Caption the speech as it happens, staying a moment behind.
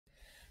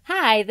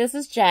Hi, this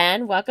is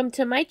Jen. Welcome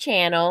to my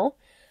channel.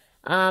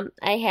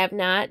 I have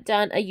not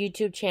done a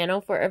YouTube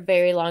channel for a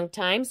very long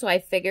time, so I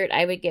figured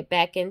I would get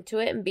back into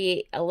it and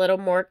be a little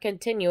more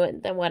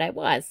continuant than what I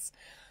was.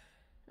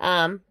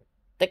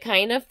 The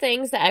kind of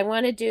things that I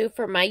want to do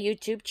for my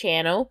YouTube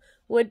channel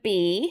would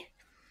be,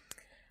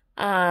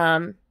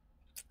 my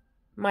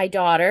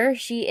daughter,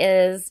 she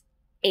is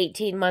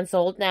 18 months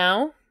old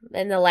now.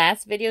 In the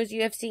last videos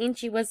you have seen,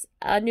 she was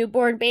a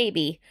newborn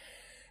baby.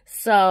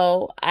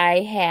 So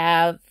I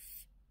have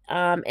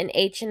an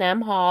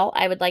H&M haul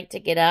I would like to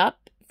get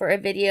up for a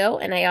video,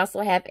 and I also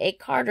have a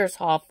Carter's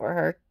haul for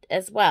her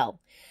as well.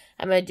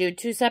 I'm going to do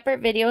 2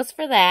 separate videos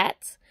for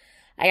that.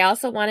 I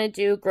also want to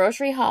do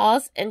grocery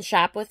hauls and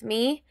shop with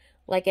me,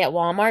 like at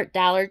Walmart,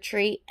 Dollar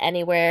Tree,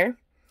 anywhere.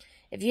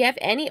 If you have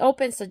any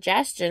open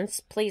suggestions,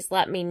 please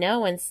let me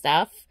know and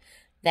stuff.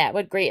 That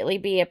would greatly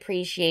be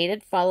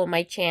appreciated. Follow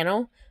my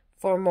channel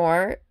for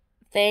more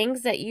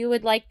things that you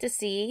would like to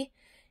see,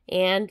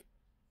 and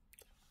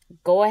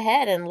go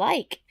ahead and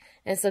like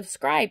and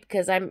subscribe,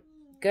 because I'm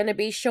going to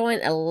be showing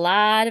a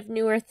lot of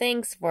newer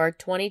things for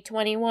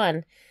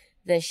 2021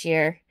 this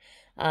year.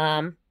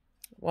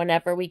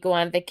 Whenever we go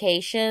on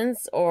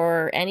vacations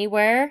or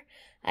anywhere,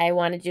 I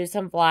want to do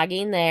some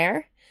vlogging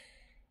there.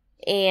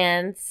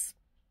 And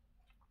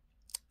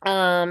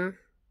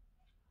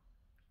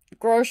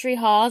grocery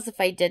hauls,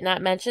 if I did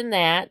not mention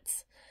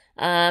that.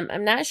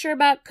 I'm not sure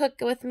about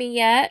Cook With Me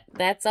yet.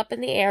 That's up in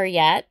the air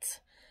yet.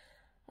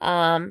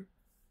 The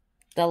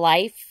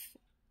life,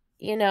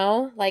 you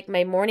know, like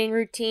my morning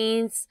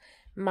routines,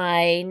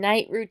 my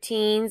night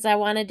routines I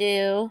want to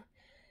do.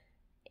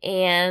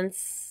 And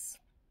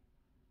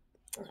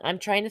I'm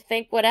trying to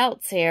think what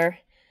else here.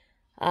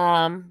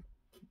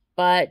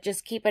 But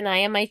just keep an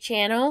eye on my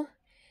channel.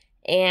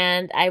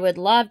 And I would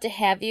love to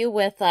have you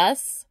with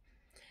us.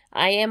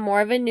 I am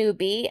more of a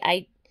newbie.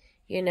 I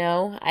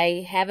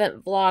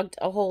haven't vlogged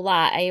a whole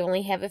lot. I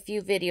only have a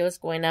few videos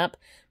going up.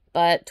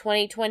 But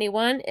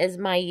 2021 is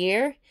my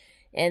year.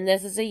 And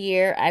this is a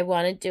year I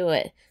want to do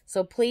it.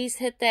 So please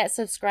hit that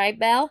subscribe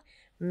bell.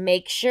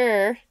 Make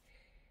sure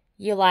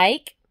you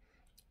like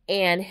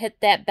and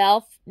hit that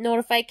bell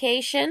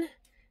notification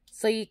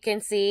so you can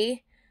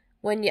see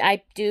when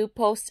I do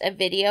post a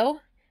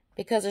video,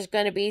 because there's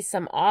going to be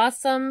some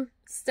awesome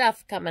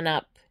stuff coming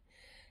up.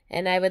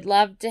 And I would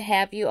love to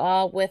have you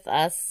all with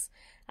us.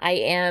 I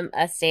am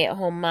a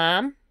stay-at-home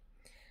mom.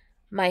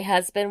 My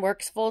husband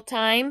works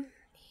full-time.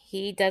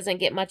 He doesn't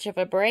get much of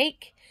a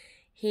break.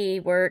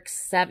 He works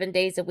 7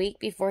 days a week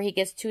before he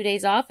gets 2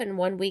 days off and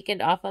 1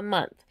 weekend off a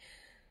month.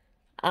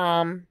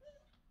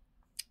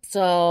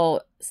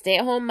 So,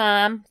 stay-at-home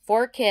mom,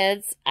 4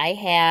 kids. I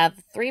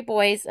have 3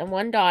 boys and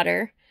 1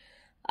 daughter.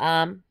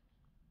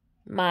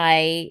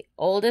 My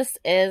oldest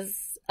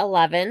is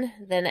 11.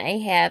 Then I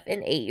have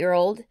an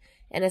 8-year-old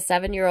and a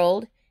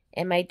 7-year-old.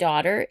 And my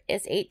daughter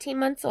is 18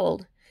 months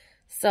old.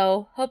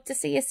 So, hope to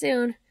see you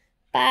soon.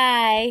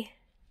 Bye.